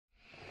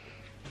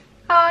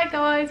Hi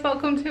guys,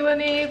 welcome to a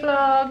new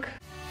vlog.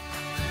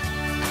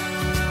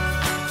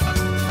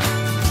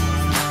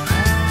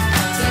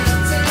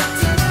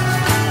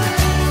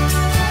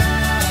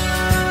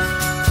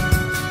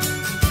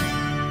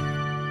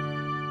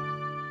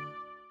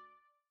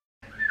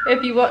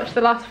 If you watched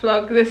the last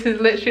vlog, this is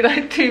literally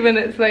like 2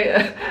 minutes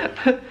later.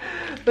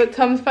 But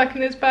Tom's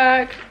packing his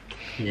bag.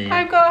 Yeah.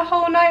 I've got a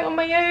whole night on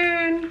my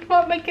own.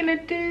 What am I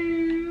gonna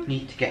do?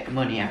 Need to get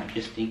money out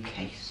just in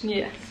case.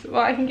 Yes,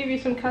 well I can give you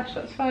some cash,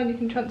 that's fine, you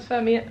can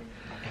transfer me it.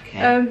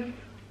 Okay.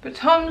 But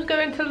Tom's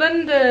going to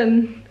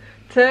London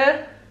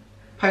to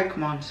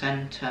Pokemon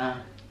Centre.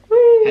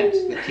 Woo. Hence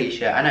the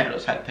t-shirt. I know it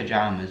looks like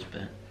pyjamas,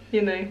 but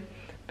you know.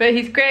 But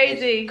he's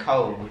crazy. It's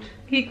cold.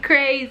 He's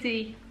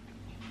crazy.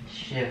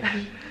 Shit.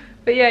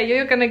 But yeah,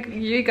 you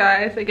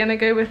guys are gonna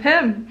go with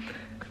him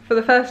for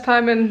the first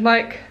time in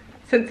like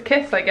since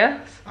Kiss, I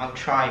guess. I'll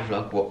try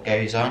vlog what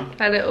goes on.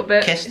 A little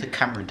bit. Kiss, the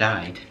camera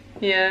died.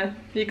 Yeah,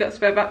 you got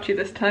spare battery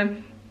this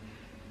time.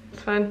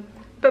 It's fine.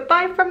 But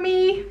bye from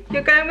me.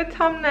 You're going with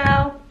Tom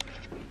now.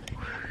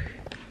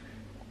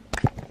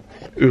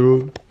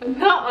 Ooh.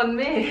 Not on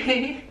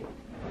me.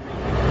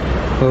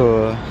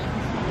 Oh.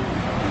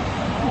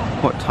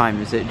 What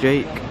time is it,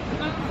 Jake?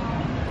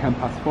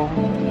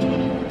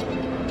 4:10.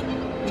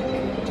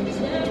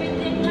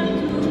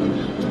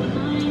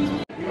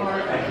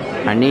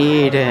 I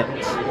need it.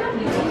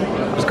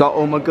 I've got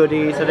all my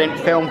goodies. I didn't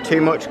film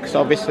too much because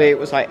obviously it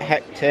was like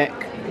hectic.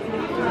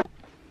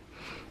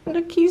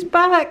 Look, he's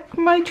back,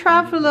 my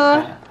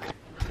traveller.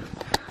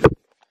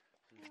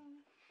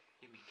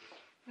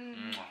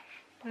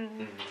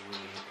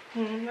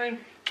 I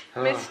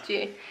missed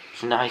you.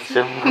 It's nice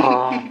and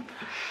warm.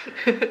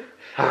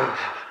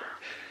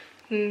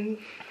 I'm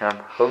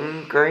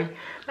hungry,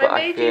 but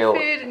I feel you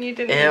food and you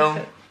didn't ill.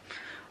 eat it.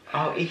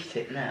 I'll eat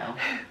it now.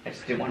 I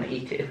just didn't want to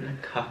eat it in the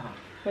car.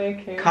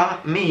 Okay.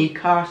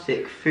 Car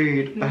sick,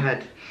 food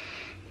bad.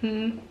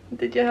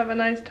 Did you have a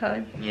nice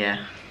time?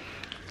 Yeah.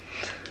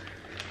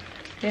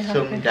 You're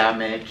Some happy?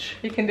 damage.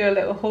 You can do a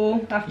little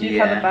haul after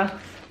you've had a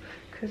bath.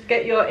 Because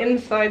get your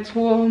insides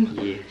warm.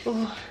 Yes.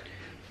 Oh.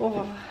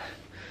 Oh.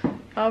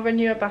 I'll run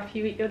you a bath,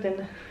 you eat your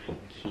dinner.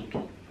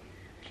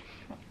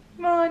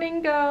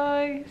 Morning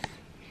guys.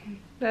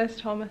 There's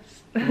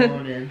Thomas.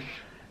 Morning.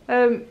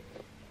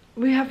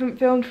 We haven't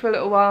filmed for a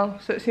little while,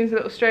 so it seems a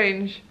little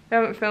strange. We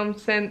haven't filmed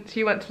since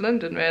you went to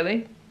London,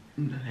 really.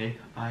 No,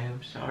 I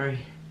am sorry.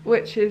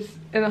 Which is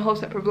in a whole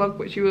separate vlog,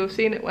 which you will have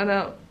seen. It went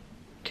out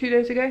 2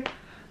 days ago.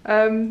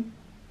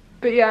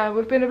 But yeah,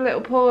 we've been a little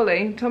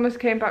poorly. Thomas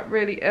came back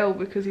really ill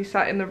because he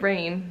sat in the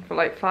rain for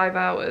like 5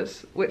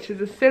 hours, which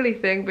is a silly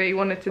thing, but he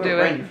wanted to do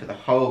it. Rain for the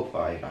whole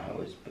 5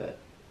 hours, but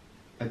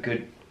a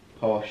good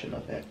portion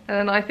of it. And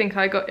then I think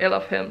I got ill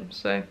off him,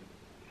 so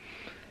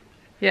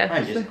yeah.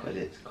 And just because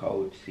it's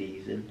cold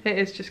season. It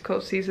is just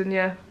cold season,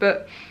 yeah.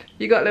 But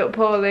you got a little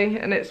poorly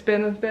and it's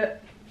been a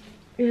bit,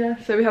 yeah,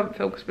 so we haven't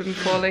filmed because we've been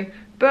poorly.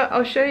 But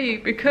I'll show you,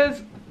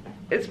 because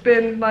it's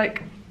been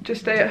like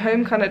just stay at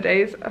home kind of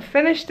days. I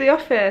finished the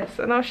office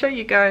and I'll show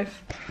you guys.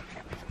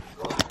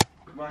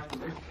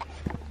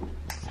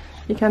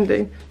 You can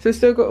do. So I've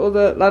still got all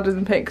the ladders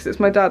and paint because it's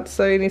my dad's,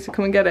 so he needs to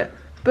come and get it.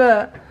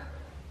 But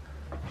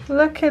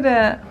look at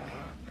it.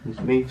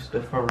 Just move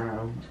stuff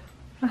around.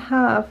 I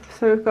have.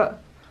 So we've got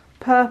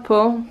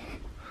purple,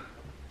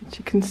 which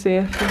you can see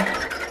if you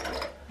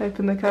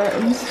open the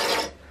curtains.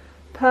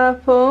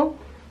 Purple.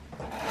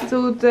 It's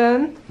all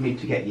done. Need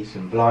to get you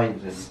some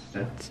blinds and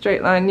stuff.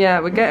 Straight line, yeah,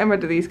 we're getting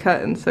rid of these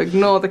curtains, so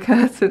ignore the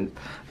curtains.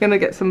 I'm gonna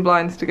get some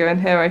blinds to go in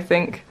here, I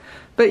think.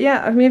 But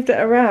yeah, I've moved it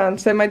around.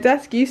 So my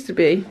desk used to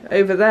be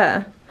over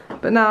there,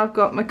 but now I've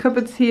got my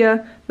cupboards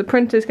here, the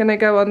printer's gonna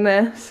go on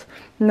this,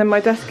 and then my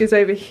desk is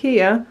over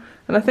here.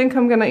 And I think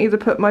I'm gonna either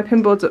put my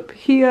pinboards up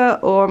here,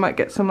 or I might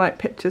get some like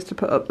pictures to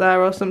put up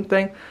there or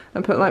something,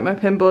 and put like my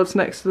pinboards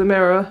next to the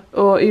mirror,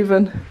 or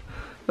even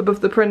above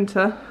the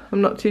printer.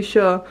 I'm not too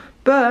sure.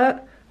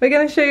 But we're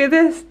going to show you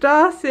this.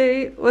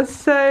 Darcy was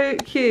so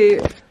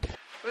cute. It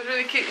was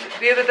really cute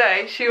the other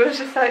day. She was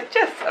just like,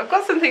 Jess, I've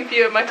got something for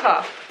you in my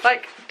car.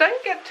 Like,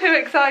 don't get too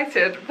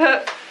excited,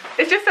 but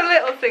it's just a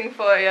little thing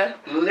for you.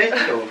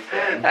 Little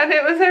thing? And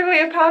it was only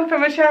 £1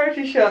 from a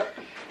charity shop.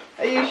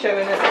 Are you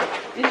showing it?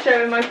 You're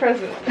showing my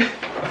present. I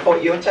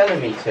thought you were telling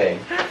me to.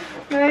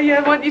 No, yeah,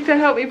 I want you to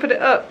help me put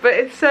it up, but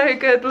it's so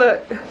good,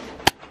 look.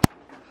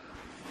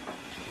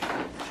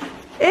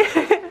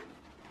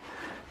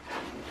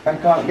 I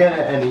can't get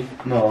it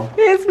anymore.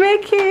 It's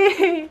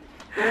Mickey!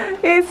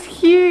 It's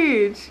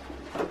huge.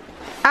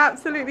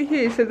 Absolutely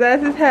huge. So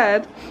there's his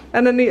head,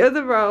 and then the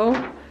other roll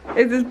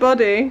is his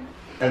body.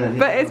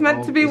 But it's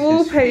meant to be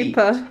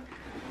wallpaper.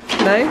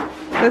 No?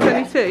 There's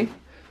only 2.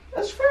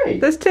 That's 3.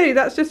 There's 2,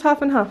 that's just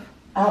half and half.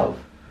 Oh.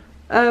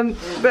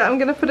 But I'm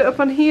going to put it up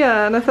on here,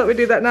 and I thought we'd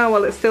do that now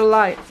while it's still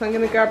light. So I'm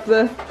going to grab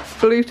the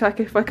blue tack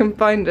if I can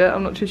find it.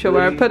 I'm not too sure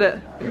where I put it.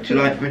 Would you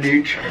like my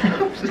new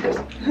trousers?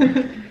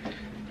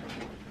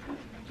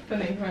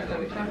 Funny, right, let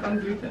me try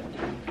and ungroup it.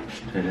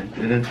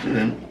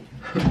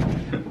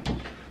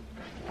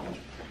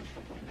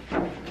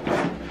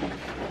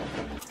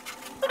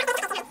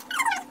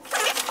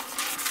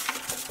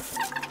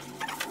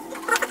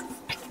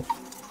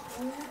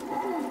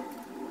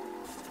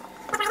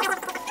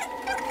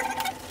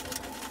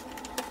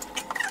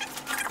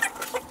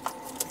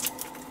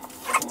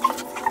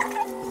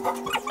 Do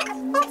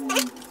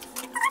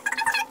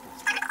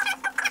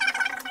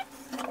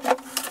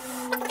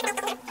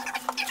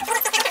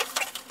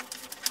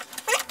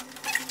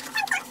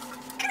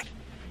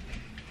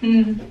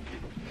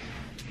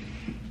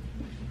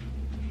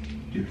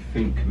you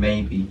think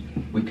maybe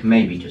we can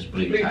maybe just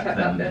blue tack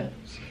them? That bit.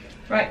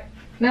 Right,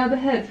 now the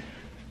head.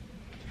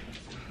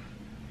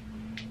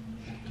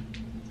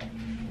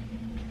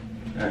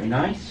 Very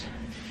nice.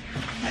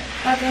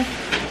 Ladder.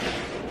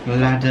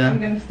 Ladder. I'm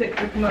going to stick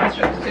the command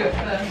strip to it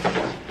first.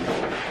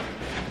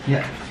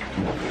 Yeah.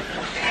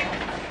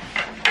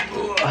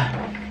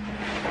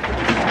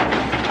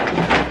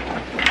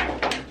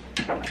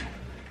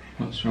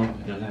 What's wrong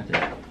with the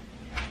ladder?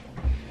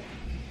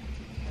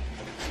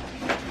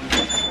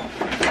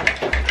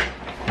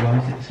 Why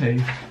is it so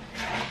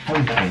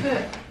heavy? That's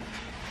it.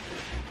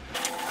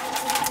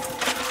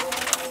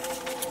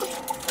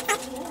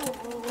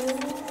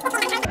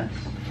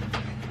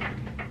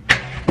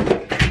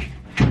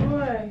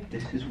 Why?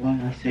 This is why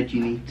I said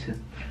you need to.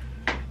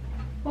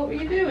 What were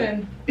you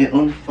doing? It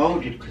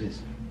unfolded because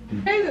it's.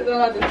 Hey, that the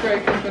ladder's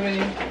broken for me.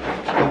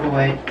 Go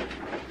away.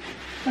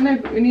 I know,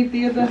 but we need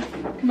the other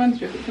command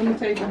strip. It's on the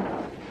table.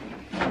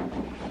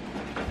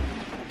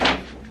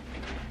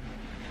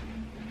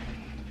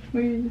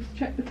 Will you just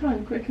check the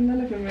time quick in the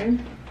living room?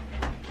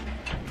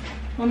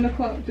 On the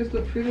clock, just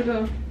look through the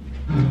door.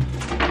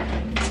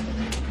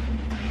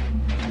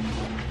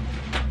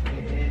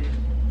 It is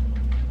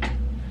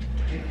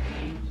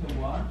 15 to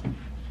 1.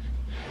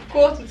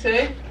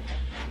 1:45.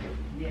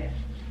 Yeah.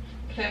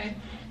 Okay.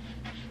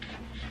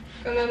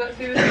 And then let's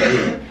do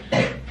this.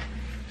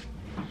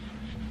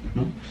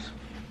 Oops.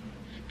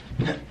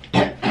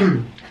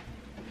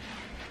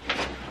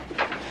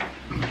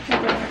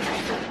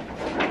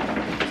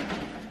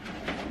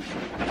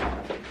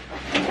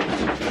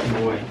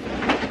 Boy.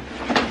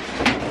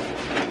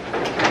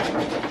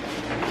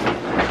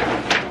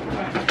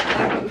 Right,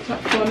 I've got the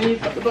top corner,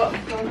 you've got the bottom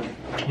corner.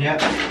 Yeah.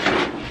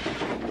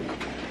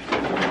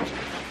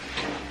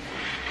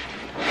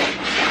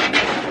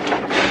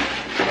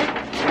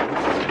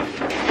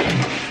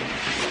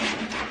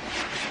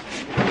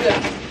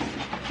 Just.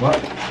 What?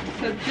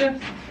 So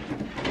just.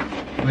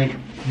 Wait,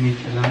 you need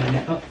to line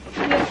it up.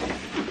 Yeah.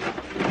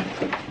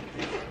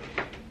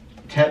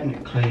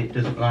 Technically, it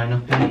doesn't line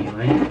up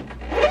anyway.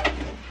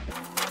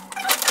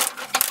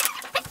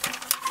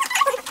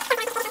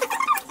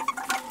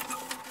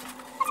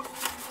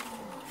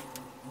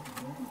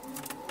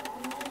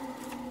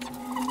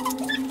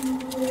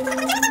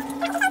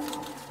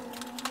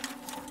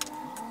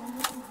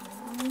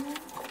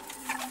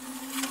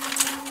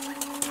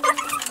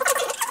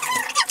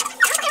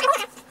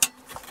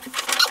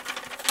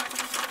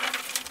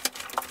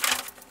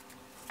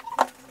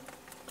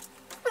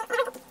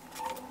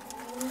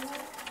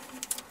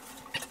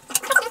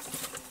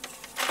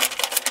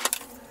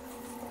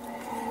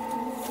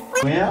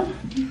 Well,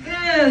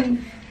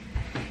 And.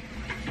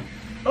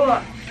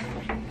 Oh.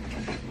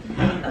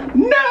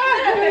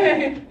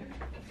 no!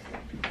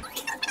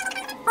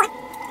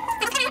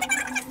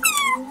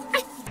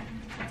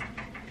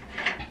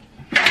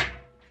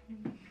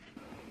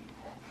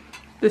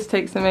 This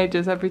takes them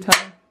ages every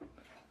time.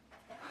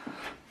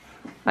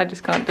 I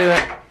just can't do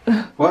it.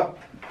 What?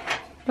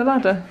 The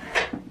ladder.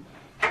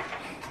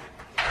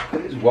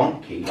 It's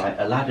wonky. Like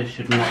a ladder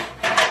should not.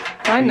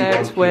 I know,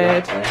 it's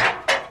weird.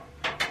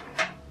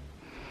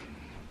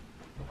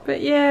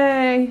 But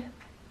yay!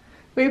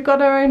 We've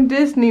got our own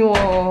Disney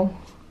wall.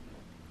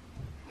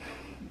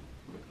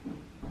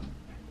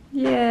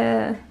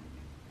 Yeah.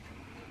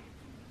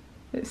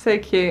 It's so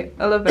cute.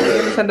 I love it. I'm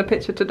going to send a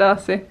picture to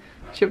Darcy.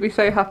 She'll be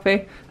so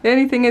happy. The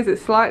only thing is it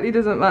slightly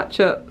doesn't match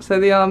up. So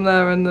the arm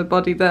there and the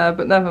body there,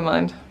 but never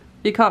mind.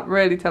 You can't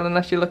really tell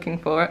unless you're looking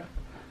for it.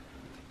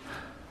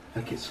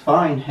 Like it's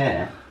fine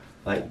here.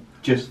 Like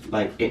just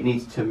like it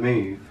needs to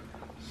move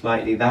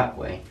slightly that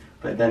way.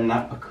 But then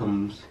that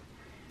becomes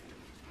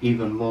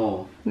even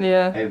more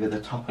over the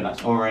top, and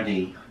that's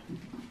already.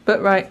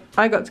 But right,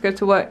 I got to go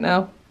to work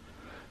now.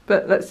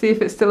 But let's see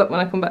if it's still up when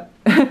I come back.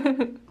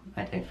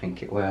 I don't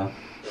think it will.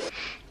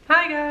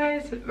 Hi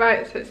guys!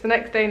 Right, so it's the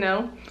next day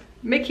now.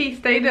 Mickey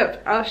stayed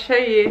up, I'll show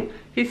you.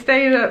 He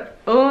stayed up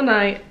all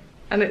night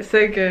and it's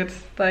so good.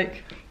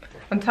 Like,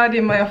 I'm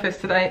tidying my office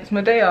today, it's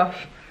my day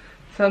off.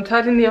 So I'm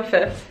tidying the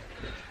office.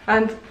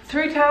 And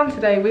through town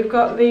today we've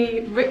got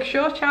the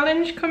rickshaw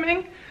challenge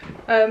coming.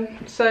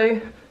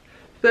 So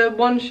the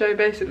one show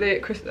basically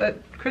at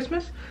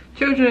Christmas,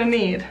 Children in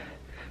Need,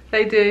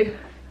 they do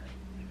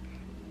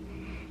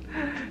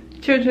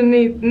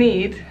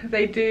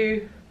they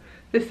do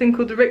this thing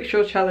called the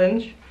rickshaw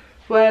challenge,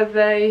 where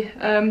they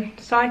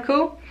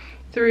cycle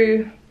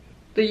through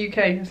the UK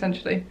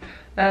essentially,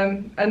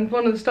 and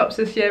one of the stops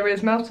this year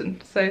is Melton,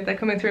 so they're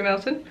coming through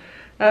Melton,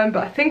 but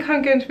I think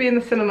I'm going to be in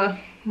the cinema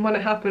when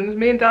it happens.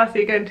 Me and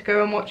Darcy are going to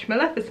go and watch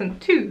Maleficent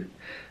 2,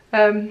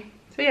 so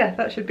yeah,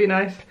 that should be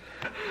nice.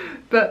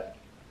 But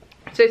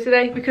so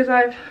today, because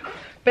I've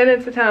been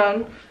into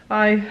town,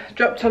 I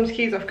dropped Tom's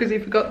keys off because he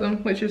forgot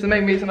them, which is the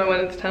main reason I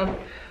went into town.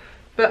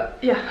 But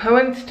yeah, I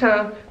went to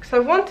town because I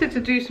wanted to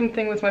do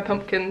something with my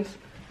pumpkins,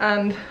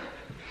 and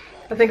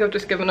I think I've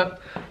just given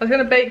up. I was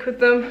going to bake with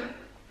them.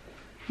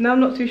 Now I'm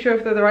not too sure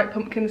if they're the right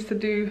pumpkins to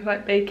do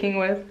like baking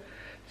with,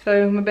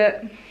 so I'm a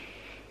bit,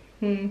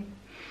 don't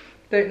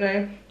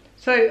know.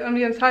 So I'm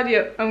going to tidy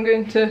up. I'm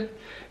going to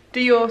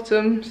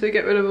de-autumn, so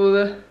get rid of all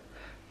the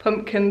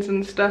pumpkins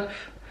and stuff.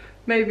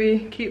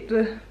 Maybe keep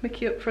the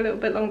Mickey up for a little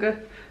bit longer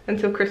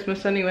until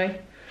Christmas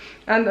anyway.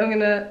 And I'm going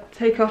to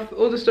take off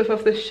all the stuff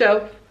off this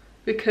shelf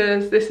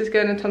because this is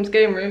going in Tom's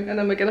game room, and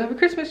then we're going to have a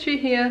Christmas tree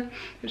here,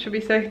 which will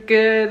be so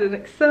good and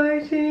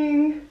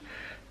exciting.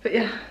 But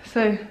yeah,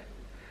 so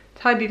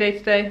tidy day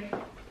today.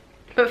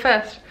 But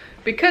first,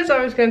 because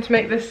I was going to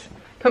make this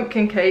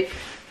pumpkin cake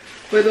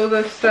with all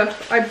the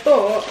stuff, I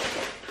bought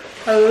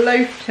a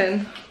loaf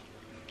tin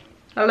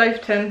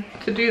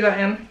to do that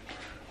in,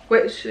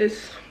 which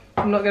is,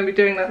 I'm not going to be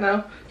doing that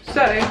now.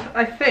 So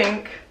I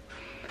think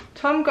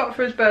Tom got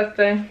for his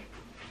birthday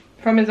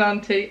from his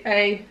auntie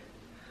a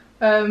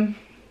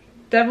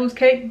devil's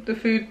cake, the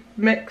food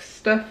mix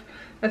stuff.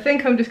 I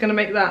think I'm just going to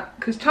make that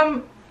because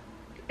Tom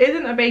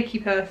isn't a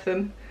bakey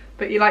person,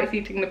 but he likes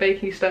eating the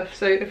bakey stuff,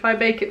 so if I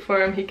bake it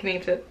for him he can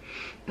eat it.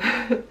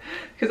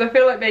 Because I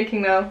feel like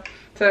baking now,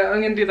 so I'm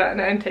going to do that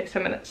and it only takes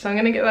 10 minutes. So I'm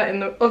going to get that in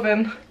the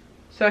oven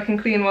so I can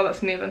clean while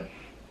that's in the oven.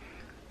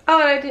 Oh,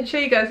 and I didn't show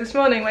you guys this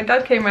morning, my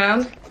dad came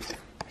around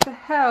to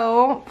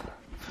help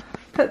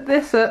put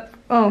this up.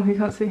 Oh, you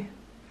can't see.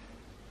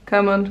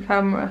 Come on,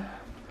 camera.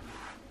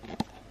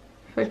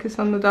 Focus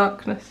on the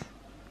darkness.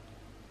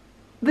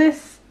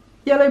 This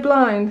yellow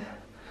blind.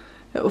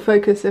 It will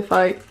focus if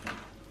I...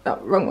 Oh,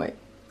 wrong way.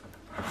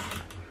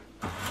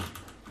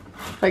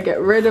 If I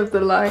get rid of the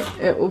light,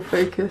 it will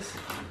focus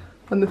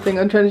on the thing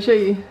I'm trying to show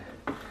you.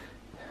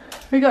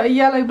 We got a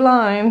yellow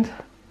blind,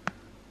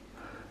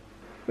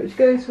 which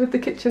goes with the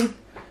kitchen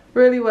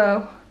really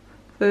well.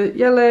 The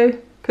yellow,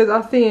 because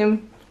our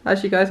theme,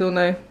 as you guys all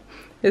know,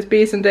 is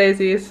bees and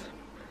daisies.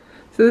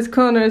 So this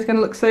corner is going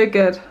to look so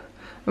good.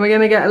 And we're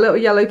going to get a little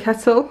yellow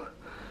kettle,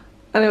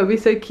 and it will be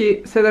so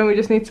cute. So then we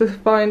just need to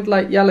find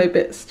like yellow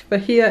bits for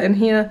here and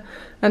here,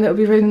 and it'll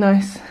be really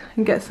nice.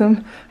 And get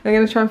some, I'm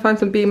going to try and find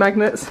some bee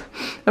magnets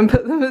and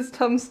put them as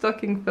Tom's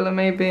stocking filler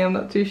maybe, I'm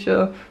not too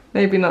sure,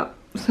 maybe not.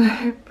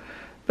 So,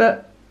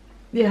 but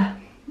yeah,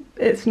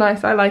 it's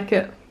nice, I like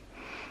it.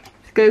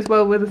 It goes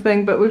well with the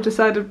thing, but we've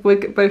decided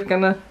we're both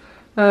going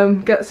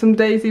to get some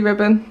daisy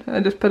ribbon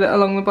and just put it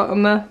along the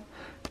bottom there.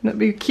 And it'll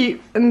be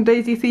cute and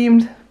daisy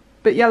themed.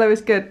 But yellow is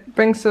good,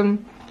 bring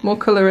some more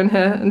colour in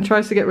here and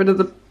tries to get rid of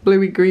the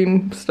bluey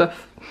green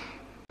stuff.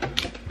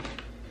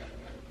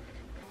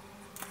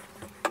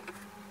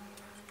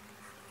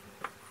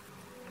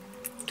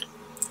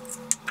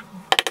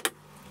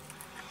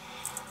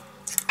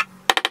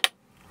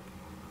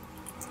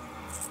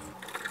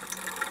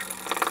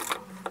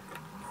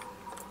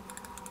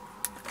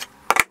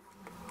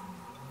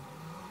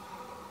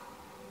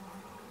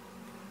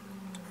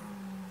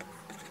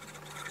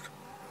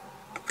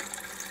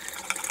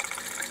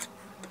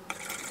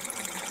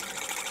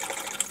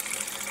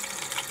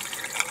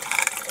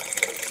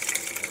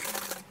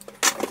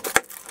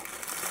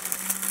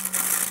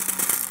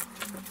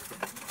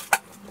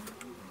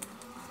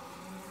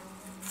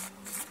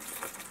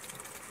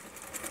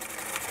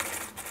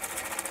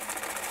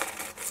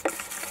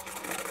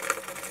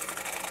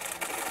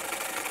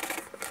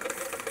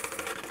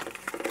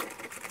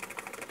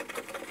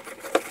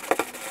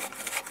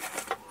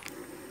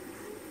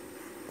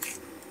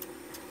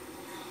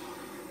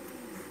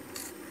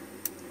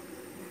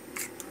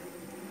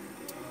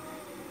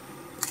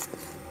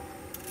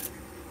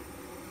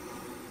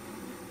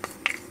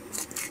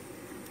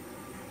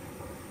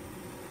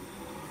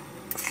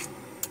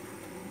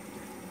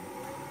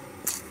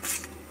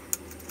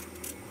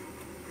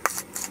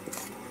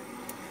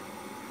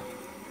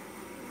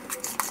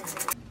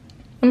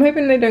 I'm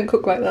hoping they don't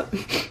cook like that.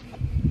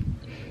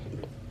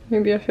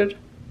 Maybe I should.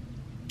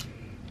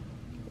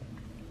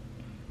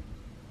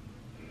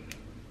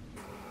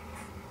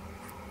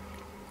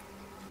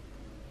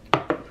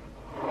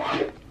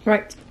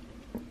 Right.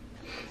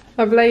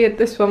 I've layered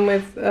this one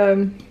with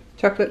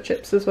chocolate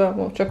chips as well,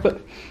 or chocolate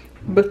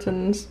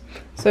buttons.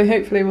 So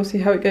hopefully we'll see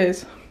how it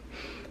goes.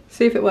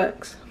 See if it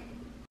works.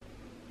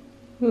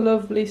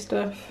 Lovely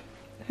stuff.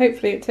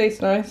 Hopefully it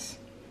tastes nice.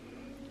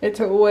 It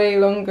took way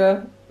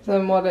longer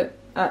than what it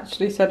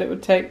actually said it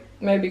would take,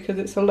 maybe because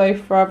it's a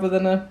loaf rather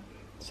than a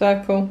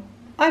circle.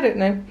 I don't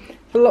know.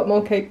 It's a lot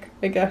more cake,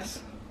 I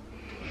guess.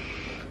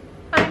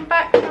 I'm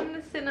back from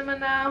the cinema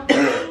now.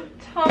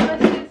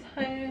 Thomas is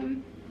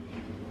home,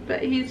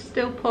 but he's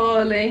still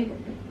poorly.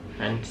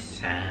 And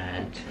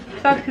sad.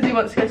 Sad because he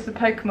wants to go to the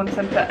Pokemon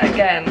Centre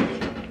again.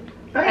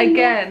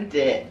 Again. Loved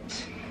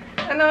it.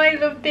 And I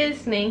love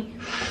Disney.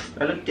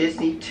 I love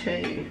Disney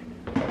too.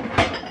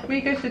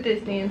 We go to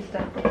Disney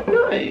instead.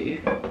 No.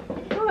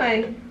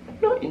 Why?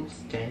 Not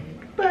instead.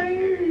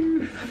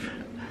 Both.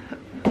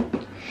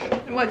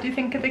 What do you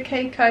think of the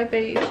cake I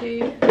baked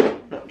you?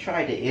 Not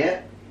tried it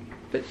yet.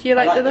 But you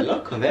like I like the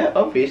look of it.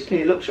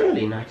 Obviously, it looks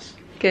really nice.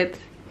 Good.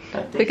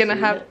 We're gonna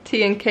have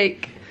tea and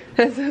cake.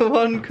 There's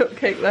one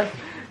cupcake left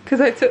because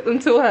I took them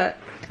to work.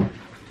 So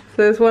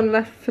there's one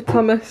left for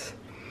Thomas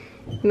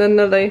and then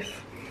the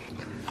loaf.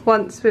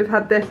 Once we've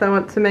had this, I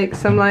want to make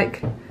some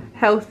like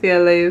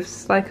healthier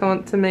loaves. Like I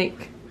want to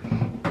make,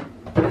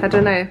 I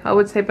don't know, I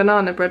would say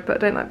banana bread, but I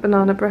don't like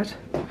banana bread.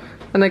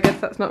 And I guess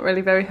that's not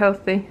really very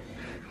healthy.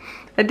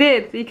 I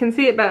did, you can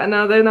see it better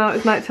now though. Now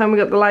it's night time, we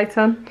got the light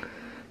on.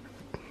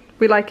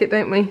 We like it,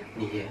 don't we?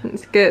 Yeah.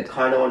 It's good.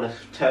 Kind of want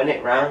to turn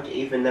it round,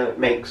 even though it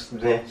makes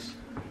this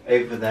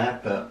over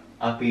there, but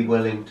I'd be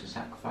willing to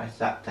sacrifice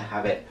that to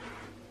have it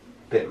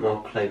a bit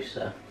more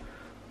closer.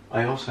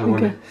 I also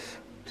want to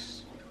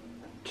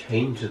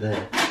change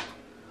this.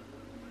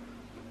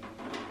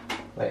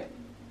 Wait.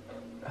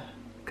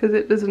 Because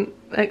it doesn't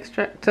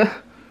extract.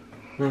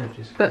 No,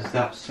 just because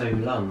that's so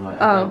long. Like,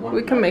 oh,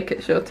 we can make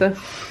it shorter.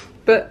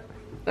 But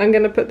I'm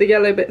going to put the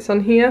yellow bits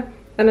on here.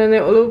 And then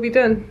it will all be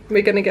done.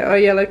 We're going to get our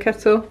yellow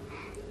kettle,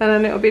 and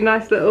then it'll be a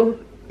nice little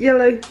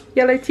yellow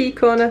tea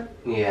corner.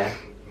 Yeah.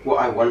 What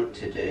I want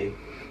to do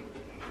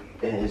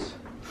is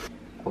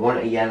I want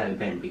a yellow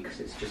bin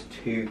because it's just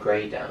too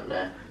grey down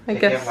there. I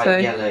guess so.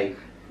 Yellow.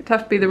 It'd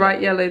have to be the right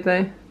yellow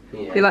though.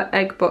 Yeah. Be like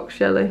egg box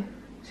yellow.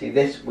 See,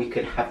 this we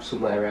could have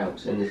somewhere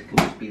else, and this can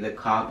just be the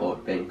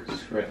cardboard bin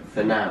because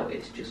for now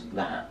it's just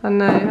that. I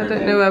know. I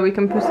don't know where we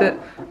can put it.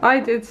 I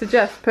did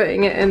suggest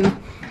putting it in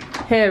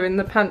here in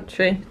the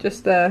pantry,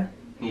 just there.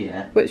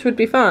 Yeah. Which would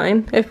be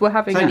fine if we're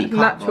having a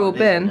natural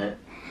bin,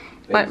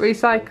 like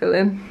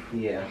recycling.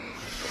 Yeah.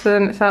 So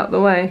then it's out of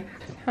the way.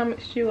 How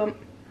much do you want?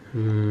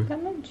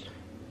 That much.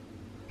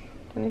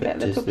 Can you get a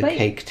little plate? Does the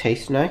cake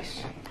taste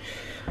nice?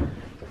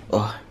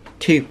 Oh,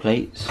 2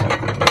 plates.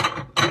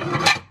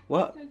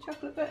 What? No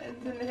chocolate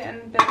buttons in the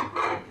end.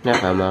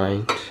 Never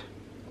mind.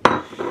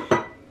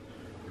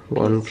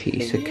 1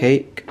 piece of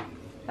cake.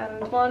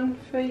 And 1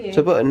 for you. There's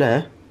a button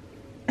there.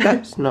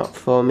 That's not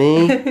for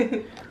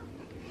me.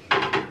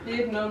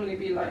 You'd normally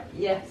be like,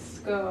 yes,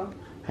 go.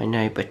 I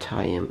know, but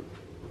I am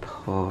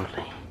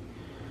poorly.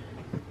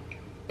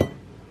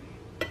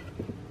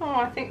 Oh,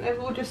 I think they've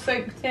all just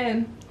soaked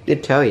in.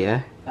 Did tell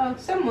you. Oh,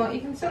 somewhat.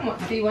 You can somewhat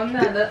see one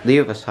there. Look. The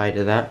other side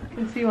of that. You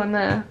can see one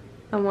there,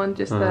 and one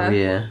just there. Oh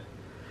yeah.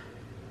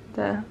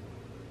 There.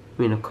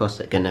 I mean, of course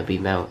they're gonna be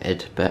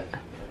melted, but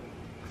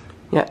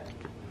yeah.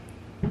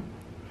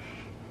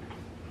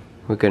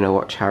 We're gonna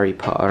watch Harry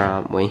Potter,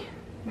 aren't we?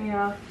 We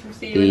are. We'll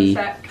see you in a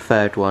sec. The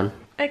 3rd one.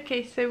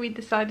 Okay, so we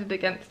decided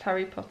against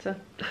Harry Potter.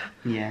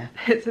 Yeah.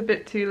 It's a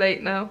bit too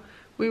late now.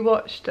 We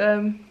watched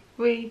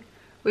we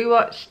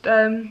watched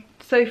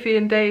Sophie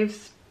and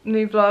Dave's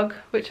new vlog,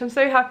 which I'm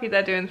so happy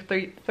they're doing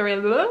three.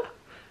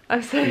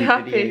 I'm so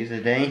happy. 3 videos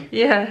a day.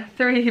 Yeah,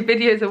 3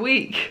 videos a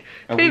week.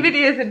 3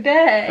 videos a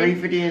day. 3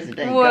 videos a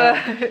day.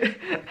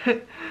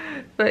 Whoa.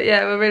 But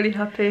yeah, we're really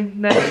happy.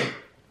 They're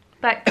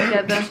back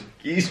together.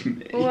 Excuse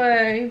me.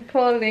 Whoa,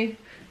 poorly.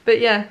 But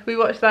yeah, we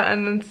watched that,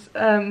 and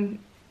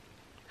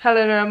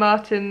Helena and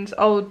Martin's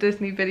old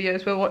Disney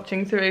videos we're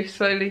watching through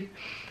slowly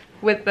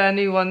with their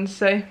new ones.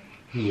 So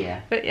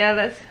yeah. But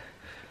yeah,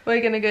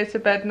 we're gonna go to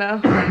bed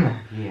now.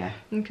 Yeah.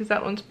 Because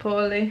that one's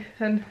poorly,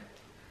 and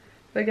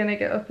we're gonna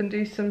get up and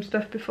do some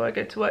stuff before I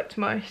go to work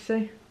tomorrow.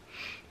 So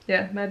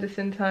yeah,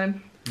 medicine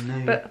time.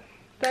 No. But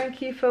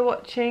thank you for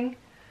watching,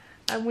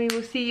 and we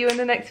will see you in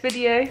the next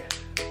video.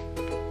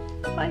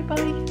 Bye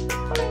bye.